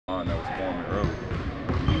That was forming early.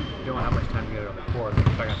 You don't have much time to get it on the court.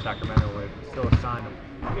 Looking back on Sacramento, where it's still a sign of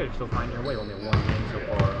you guys are still finding your way. Only one game so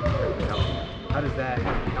far. How does that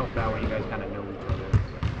help out when you guys kind of know each other?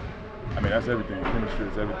 I mean, that's everything. Chemistry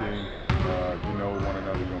is everything. You know one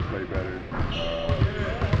another, you're gonna play better.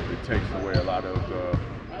 It takes away a lot of the,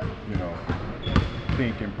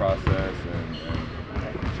 thinking process and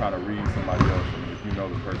trying to read somebody else. I mean, if you know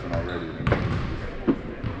the person already, then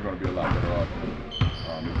you're gonna be a lot better off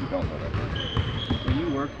if you don't know that person. When you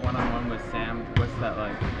work one-on-one with Sam, what's that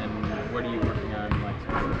like, and what are you working on, like,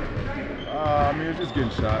 specifically? I mean, it's just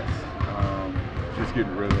getting shots, just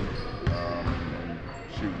getting rhythm, and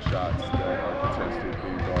shooting shots that are contested,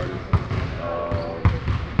 being guarded.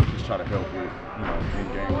 Just try to help with,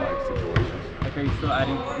 in-game like situations. Like, are you still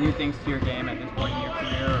adding new things to your game at this point in your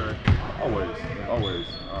career, or? Always.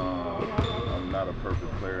 I'm not a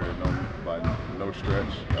perfect player, by no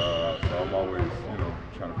stretch. So I'm always,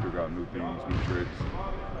 trying to figure out new things, new tricks,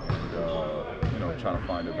 and trying to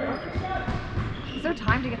find advantages. Is there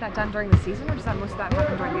time to get that done during the season, or does that most of that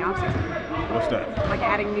happen during the off season? What's that? Like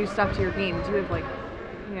adding new stuff to your game. Do you have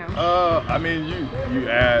I mean, you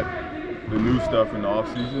add the new stuff in the off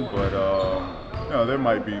season, but there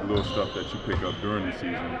might be little stuff that you pick up during the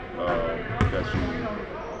season that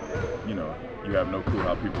you have no clue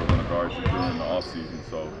how people are going to guard you during the off season.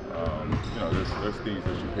 So there's things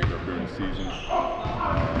that you pick up during the season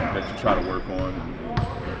that you try to work on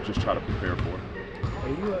and just try to prepare for.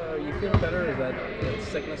 Are you feeling better? Is that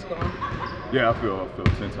sickness gone? Yeah, I feel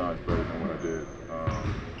 10 times better than what I did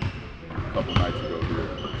a couple nights ago here.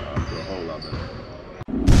 I feel a whole lot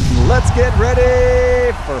better. Let's get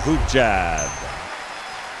ready for HoopJab.